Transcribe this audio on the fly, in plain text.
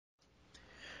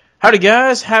Howdy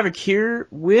guys, Havoc here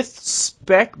with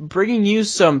Spec, bringing you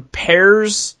some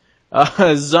pairs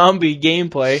zombie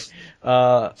gameplay,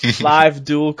 live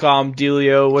dual com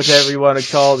dealio, whatever you want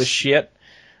to call the shit.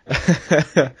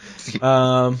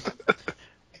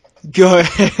 Go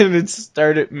ahead and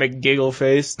start it,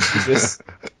 McGiggleface. Jesus.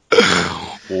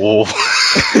 Whoa.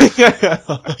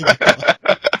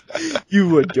 You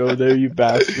would go there, you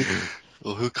bastard.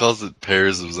 Well, who calls it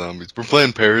pairs of zombies? We're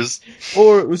playing pairs.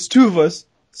 Or it was two of us,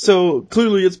 so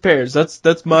clearly it's pairs.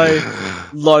 That's my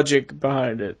logic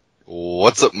behind it.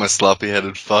 What's up, my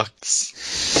sloppy-headed fucks?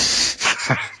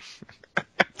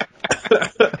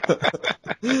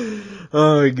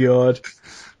 Oh my god.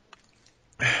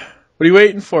 What are you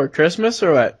waiting for? Christmas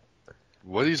or what?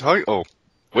 What are you talking? Oh,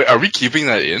 wait, are we keeping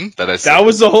that in? That I said? That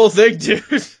was the whole thing, dude.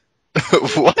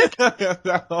 What?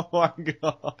 Oh my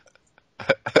god.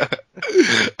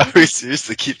 Are we serious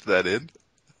to keep that in?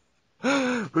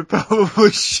 We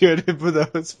probably shouldn't, but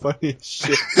that was funny as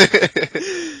shit.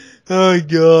 Oh my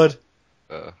god.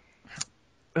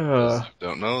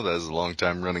 Don't know, that is a long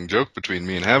time running joke between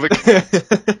me and Havoc.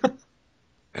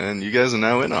 And you guys are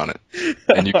now in on it.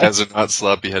 And you guys are not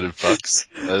sloppy-headed fucks.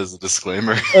 That is a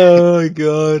disclaimer. Oh my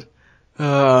god.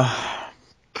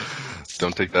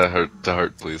 Don't take that to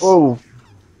heart, please. Oh.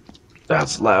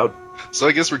 That's loud. So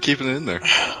I guess we're keeping it in there.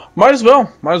 Might as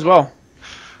well. Might as well.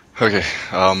 Okay,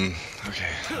 okay.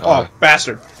 Oh,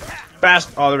 bastard.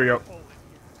 Oh, there we go.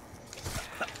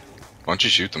 Why don't you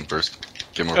shoot them first?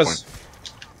 Get more Yes. points.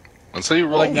 Let's say you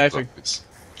roll. like knifing. Zombies.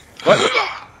 What?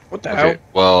 What the hell? Okay,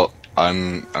 well,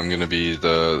 I'm gonna be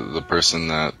the person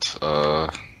that,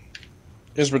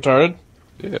 Is retarded?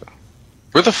 yeah.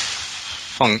 Where the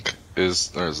funk is,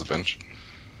 there's the bench.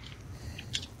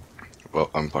 Well,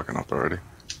 I'm fucking up already.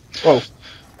 Whoa.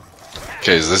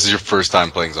 Okay, so this is your first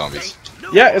time playing zombies.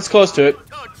 Yeah, it's close to it.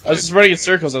 I was just running in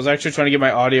circles. I was actually trying to get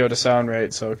my audio to sound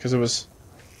right, so because it was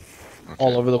Okay,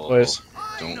 all over the well, place.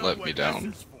 Don't let me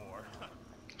down.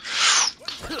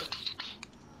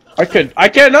 I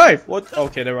can't knife. What?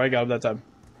 Okay, there I got him that time.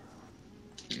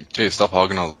 Okay, stop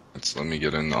hogging all. Let me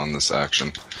get in on this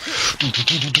action.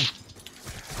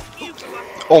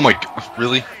 Oh my,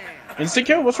 really? Instant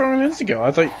kill? What's wrong with instant kill?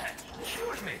 I thought.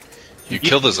 You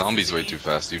kill the zombies way too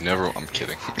fast. You never. I'm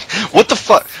kidding. What the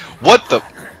fuck? What the?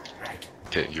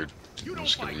 Okay, I'm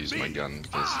just gonna use my gun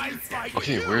because.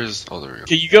 Okay, where's? Oh, there we go.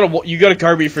 Okay, you gotta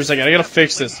guard me for a second. I gotta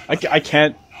fix this. I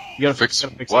can't. You gotta Fix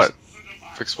gotta what?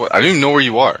 This. Fix what? I don't even know where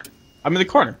you are. I'm in the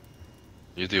corner.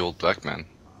 You're the old black man.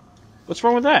 What's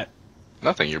wrong with that?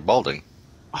 Nothing. You're balding.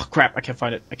 Oh crap! I can't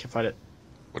find it.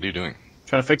 What are you doing?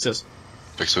 Trying to fix this.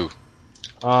 Fix who?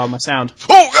 My sound.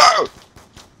 Oh God!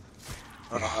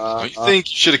 Don't you think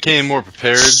you should have came more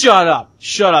prepared? Shut up!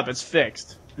 Shut up! It's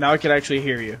fixed. Now I can actually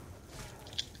hear you.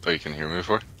 Oh, you can hear me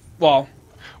before? Well,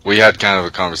 We had kind of a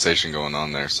conversation going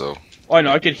on there, so. oh, I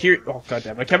know. I could hear. Oh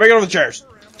goddamn! I can't make it over the chairs.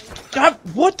 God,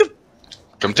 what the?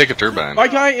 Come take a turbine. My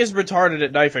guy is retarded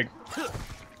at knifing.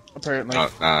 Apparently. Nah,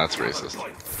 that's racist.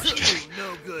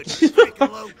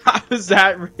 How is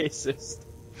that racist?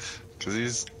 Because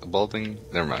he's balding.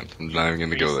 Never mind. I'm not even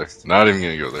gonna go there. Not even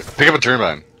gonna go there. Pick up a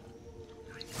turbine.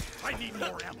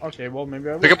 Okay, well maybe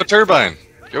I will. Pick up a turbine.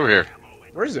 Get over here.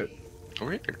 Where is it?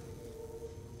 Over here.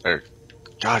 There.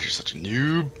 God, you're such a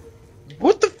noob.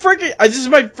 What the frick? This is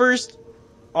my first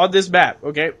on this map.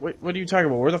 Okay, what are you talking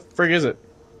about? Where the frick is it?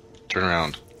 Turn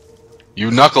around. You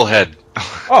knucklehead.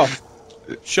 Oh,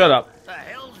 shut up.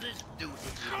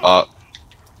 Oh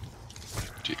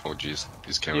jeez,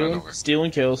 these came out of nowhere.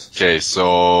 Stealing kills. Okay,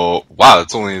 so wow,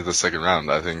 that's only the second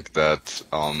round. I think that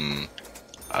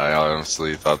I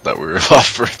honestly thought that we were a lot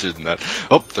further than that.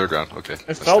 Oh, third round. Okay.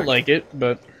 I felt like it,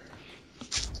 but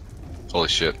Holy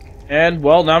shit. and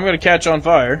well, now I'm gonna catch on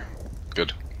fire.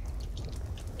 Good.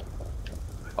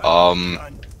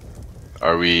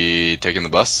 Are we taking the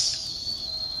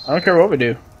bus? I don't care what we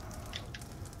do.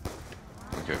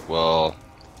 Okay, well.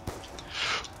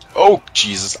 Oh,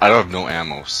 Jesus, I don't have no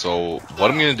ammo, so what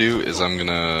I'm gonna do is I'm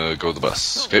gonna go to the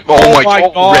bus. Okay. Oh my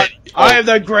god! already. I am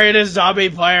the greatest zombie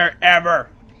player ever.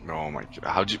 Oh my god,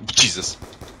 how'd you. Jesus.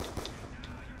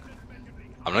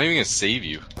 I'm not even gonna save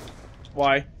you.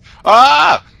 Why?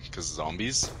 Ah! Because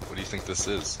zombies? What do you think this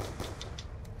is?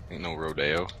 Ain't no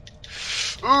rodeo.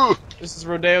 Ooh! This is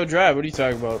Rodeo Drive. What are you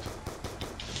talking about?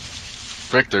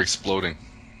 Frick, they're exploding.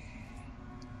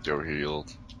 Get over here, you little.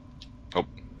 Oh, there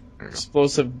we go.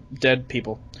 Explosive dead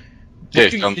people. Okay,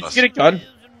 Did get on the you bus. get a gun?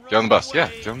 Get on the bus, yeah,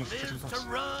 get on the freaking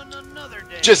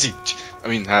bus. Jesse! I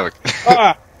mean, Havoc.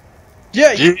 Ah!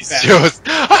 Yeah, you Jesus.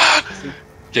 Ah!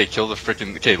 Okay, kill the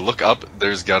frickin'. Okay, look up.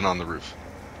 There's gun on the roof.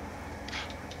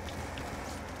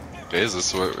 Okay, is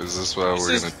this what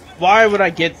we're gonna... Why would I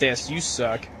get this? You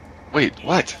suck. Wait,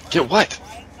 what? Get what?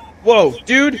 Whoa,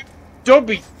 dude! Don't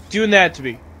be doing that to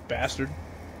me, bastard.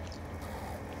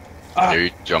 Dare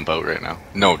you jump out right now?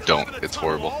 No, don't. It's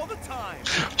horrible.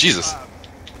 Jesus.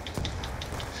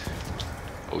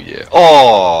 Oh, yeah.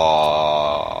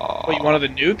 Oh. What, you wanted the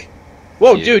nuke?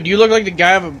 Whoa, Yeah. dude, you look like the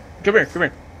guy of a... Come here, come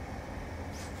here.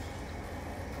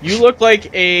 You look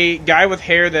like a guy with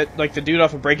hair that, like the dude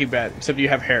off of Breaking Bad, except you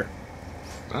have hair.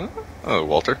 Oh,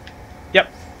 Walter? Yep.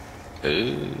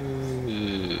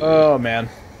 Oh, man.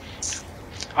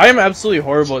 I am absolutely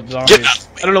horrible at zombies.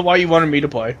 I don't know why you wanted me to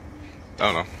play. I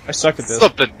don't know. I suck at this.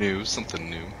 Something new, something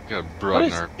new. Gotta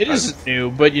broaden our... It isn't new,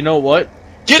 but you know what?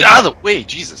 Get out of the way,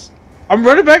 Jesus! I'm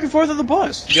running back and forth on the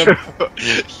bus. Yeah,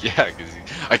 because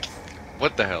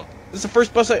what the hell? This is the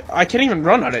first bus I can't even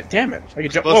run on it. Damn it! I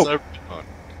can jump. Bus Oh,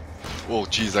 oh,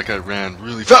 jeez, that guy ran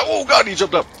really fast. Oh God, he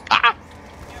jumped up. Ah!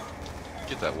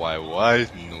 Get that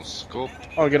YY, no scope.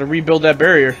 I gotta rebuild that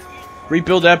barrier.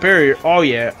 Rebuild that barrier. Oh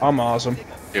yeah, I'm awesome.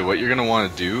 Okay, what you're gonna want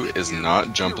to do is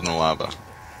not jump in the lava.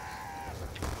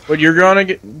 What you're gonna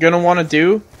want to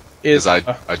do is I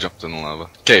jumped in the lava.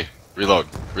 Okay, reload,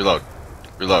 reload,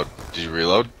 reload. Did you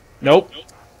reload? Nope.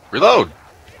 Reload.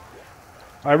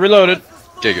 I reloaded.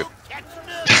 Okay, good. Where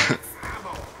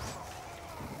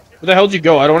the hell did you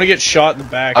go? I don't want to get shot in the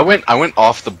back. I went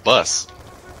off the bus.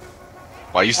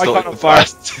 Why are you still caught in on the fire.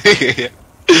 bus?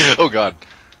 Oh God.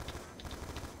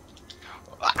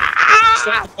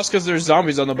 That's because there's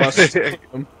zombies on the bus. Something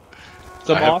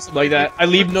awesome like that. I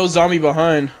leave no zombie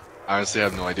behind. I honestly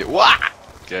have no idea. Wah!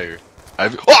 Get here.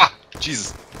 Wah!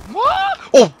 Jesus. Wah!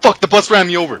 Oh fuck! The bus ran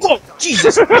me over. Oh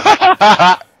Jesus! What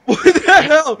the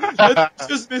hell? That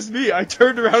just missed me. I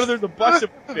turned around and there's a bus in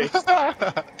my face.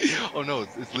 Oh no!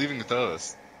 It's leaving without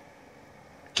us.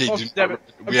 Okay, Oh, damn it.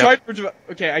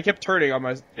 Okay, I kept turning on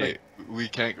my. Hey, we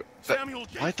can't go.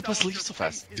 Why'd the bus leave so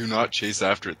fast? Do not chase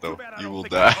after it though. You will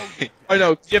die. I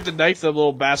know. You have to knife them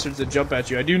little bastards that jump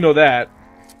at you. I do know that.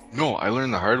 No, I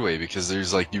learned the hard way because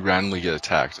there's like you randomly get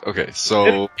attacked. Okay, so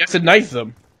You have to knife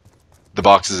them. the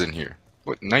box is in here.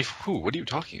 What knife? Who? What are you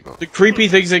talking about? The creepy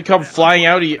things that come flying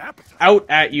out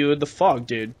at you in the fog,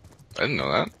 dude. I didn't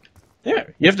know that. Yeah,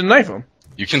 you have to knife them.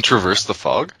 You can traverse the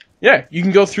fog. Yeah, you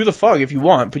can go through the fog if you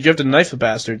want, but you have to knife the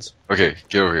bastards. Okay,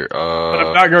 get over here. But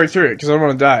I'm not going through it because I don't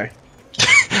want to die.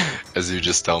 As you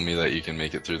just tell me that you can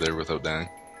make it through there without dying.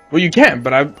 Well, you can,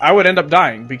 but I would end up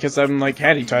dying because I'm like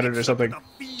handy-tied or something.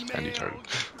 Handy-tied.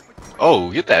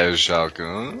 Oh, get that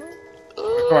shotgun.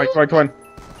 Come on, come on, come on.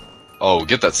 Oh,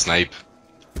 get that snipe.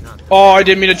 Oh, I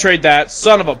didn't mean to trade that.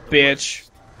 Son of a bitch.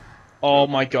 Oh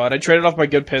my god, I traded off my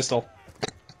good pistol.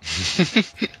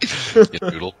 You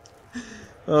noodle.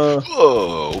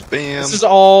 Oh, bam. This is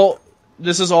all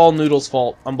Noodle's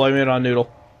fault. I'm blaming it on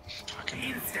Noodle.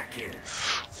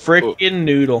 Frickin'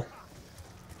 Noodle.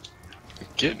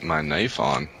 Get my knife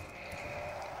on.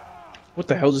 What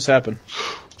the hell just happened?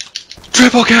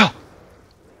 Triple kill!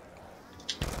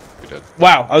 You're dead.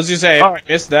 Wow, I was gonna say, I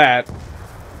missed that.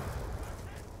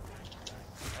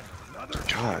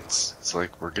 God, it's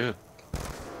like we're good.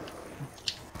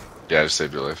 Yeah, I just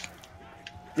saved your life.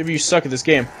 Yeah, but you suck at this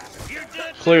game.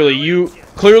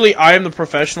 Clearly I am the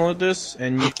professional at this,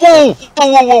 and you... Whoa! Whoa,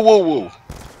 whoa, whoa, whoa, whoa!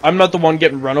 I'm not the one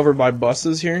getting run over by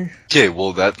buses here. Okay,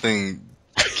 well, that thing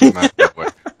came out that way.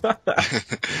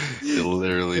 It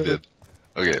literally did.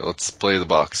 Okay, let's play the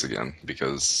box again,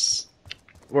 because...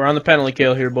 We're on the penalty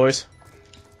kill here, boys.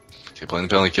 Okay, playing the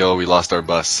penalty kill, we lost our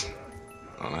bus.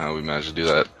 I don't know how we managed to do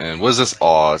that. And what is this?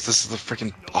 Oh, this is the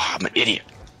freaking... Oh, I'm an idiot.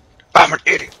 I'm an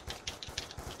idiot.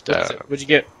 What'd you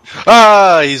get?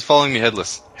 Ah, he's following me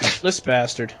headless. This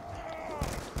bastard.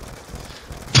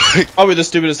 Probably the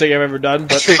stupidest thing I've ever done,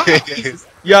 but...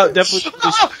 yeah, definitely...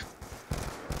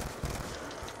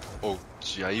 Oh,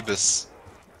 jibus.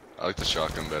 I like the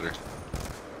shotgun better.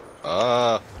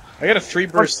 I got a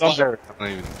 3-burst somewhere. I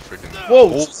don't even freaking...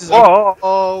 Whoa!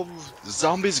 Oh,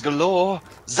 zombies galore!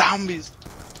 Zombies!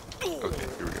 Okay,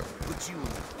 here we go.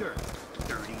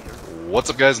 What's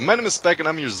up, guys? My name is Spec, and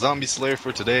I'm your zombie slayer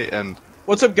for today, and...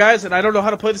 What's up, guys? And I don't know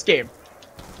how to play this game.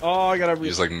 Oh, I gotta... You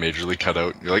just, like, majorly cut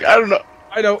out. You're like, I don't know.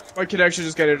 I know. My connection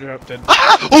just got interrupted.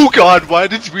 Ah! Oh, God! Why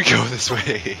did we go this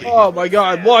way? Oh, my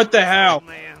God. What the hell?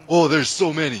 Oh, there's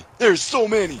so many. There's so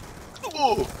many.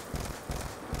 Oh.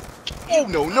 Oh,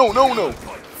 no, no, no, no. Oh,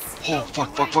 fuck,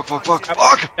 fuck, fuck, fuck, fuck,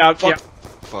 fuck. Yeah. Fuck,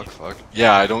 fuck.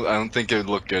 Yeah, I don't think it would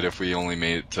look good if we only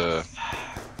made it to...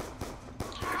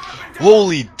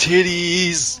 Holy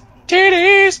titties!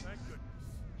 Titties!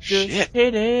 Shit.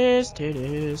 Titties.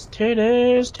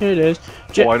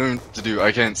 Oh, I don't know what to do.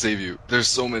 I can't save you. There's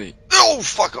so many. Oh! Oh,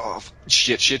 fuck off.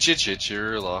 Shit,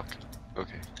 Sherlock.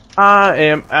 Okay. I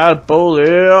am out of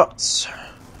bullets.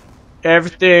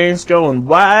 Everything's going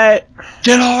white.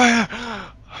 Get over here!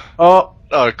 Oh,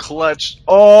 Clutch.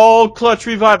 oh, clutch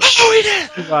revive. Oh, he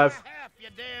did! Revive.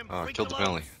 Oh, killed the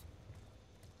penalty.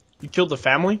 You killed the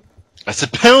family? I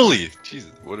said penalty! Jesus,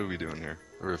 what are we doing here?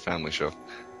 We're a family show.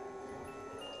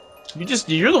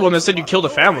 You're the one that said you killed a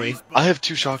family. I have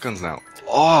 2 shotguns now.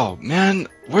 Oh, man,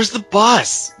 where's the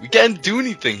bus? We can't do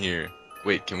anything here.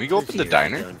 Wait, can we go up in the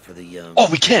diner? Oh,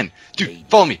 we can! Dude,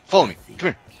 follow me. Come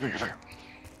here.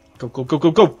 Go.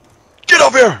 Get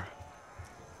up here!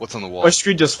 What's on the wall? My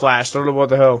screen just flashed. I don't know what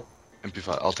the hell.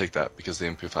 MP5. I'll take that because the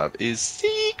MP5 is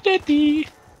secrety.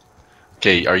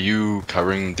 Okay, are you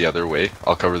covering the other way?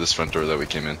 I'll cover this front door that we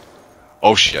came in.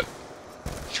 Oh shit.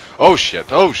 Well, there's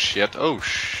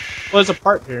a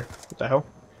part here. What the hell?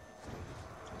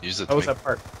 Use it. How was that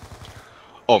part?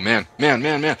 Oh man.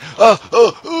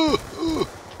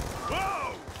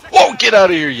 Oh, get out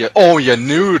of here, you. Oh, you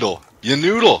noodle.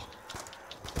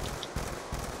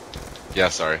 Yeah,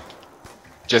 sorry.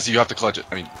 Jesse, you have to clutch it.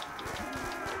 I mean.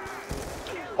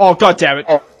 Oh, god damn it.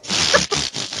 Oh.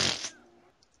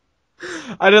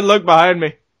 I didn't look behind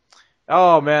me.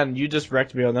 Oh man, you just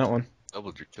wrecked me on that one.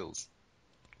 Doubled your kills.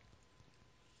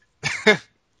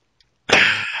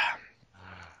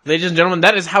 Ladies and gentlemen,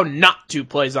 that is how not to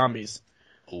play zombies.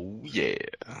 Oh yeah.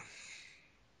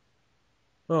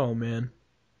 Oh man.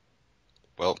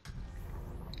 Well,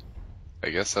 I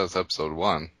guess that's episode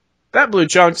 1. That blew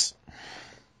chunks.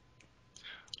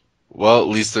 Well, at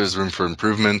least there's room for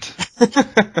improvement.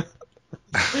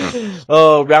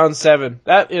 Oh, round 7.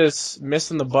 That is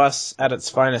missing the bus at its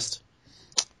finest.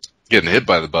 Getting hit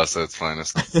by the bus at its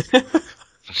finest.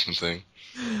 Thing.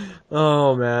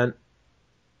 Oh man.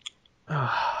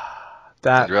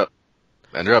 That.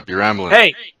 Ender up, you're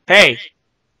rambling. Hey!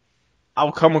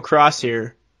 I'll come across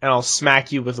here and I'll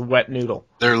smack you with a wet noodle.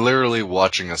 They're literally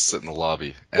watching us sit in the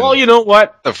lobby. Well, you know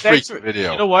what? A freak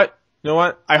video. You know what?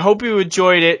 I hope you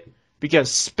enjoyed it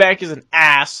because Spec is an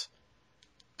ass.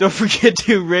 Don't forget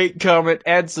to rate, comment,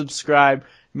 and subscribe.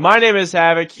 My name is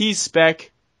Havoc. He's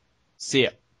Spec. See ya.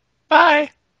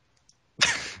 Bye.